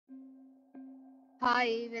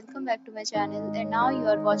Hi, welcome back to my channel, and now you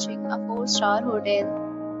are watching a 4-star hotel.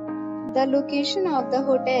 The location of the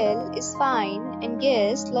hotel is fine and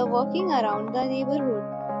guests love walking around the neighborhood.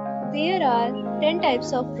 There are 10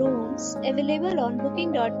 types of rooms available on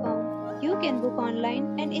booking.com. You can book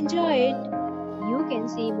online and enjoy it. You can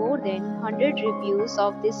see more than 100 reviews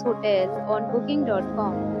of this hotel on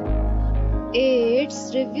booking.com.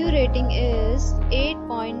 Its review rating is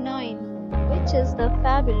 8.9, which is the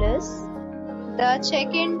fabulous. The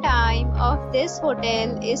check-in time of this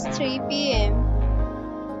hotel is 3 p.m.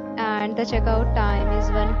 and the checkout time is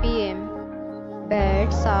 1 p.m.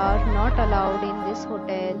 Pets are not allowed in this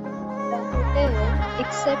hotel. The hotel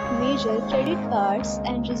accepts major credit cards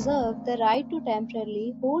and reserves the right to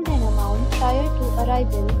temporarily hold an amount prior to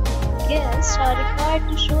arrival. Guests are required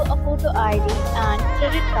to show a photo ID and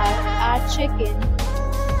credit card at check-in.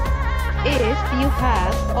 If you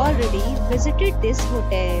have already visited this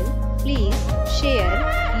hotel, please share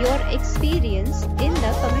your experience in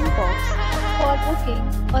the comment box. For booking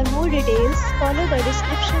or more details, follow the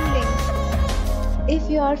description link. If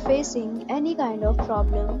you are facing any kind of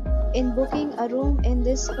problem in booking a room in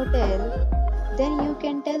this hotel, then you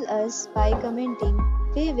can tell us by commenting.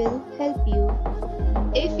 We will help you.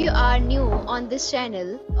 If you are new on this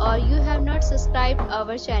channel or you have not subscribed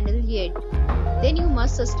our channel yet, then you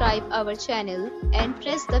must subscribe our channel and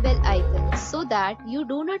press the bell icon so that you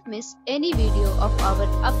do not miss any video of our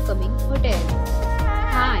upcoming hotel.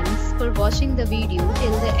 Thanks for watching the video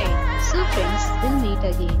till the end. So friends, we'll meet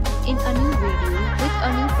again in a new video with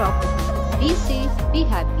a new property. Be safe, be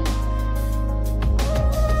happy.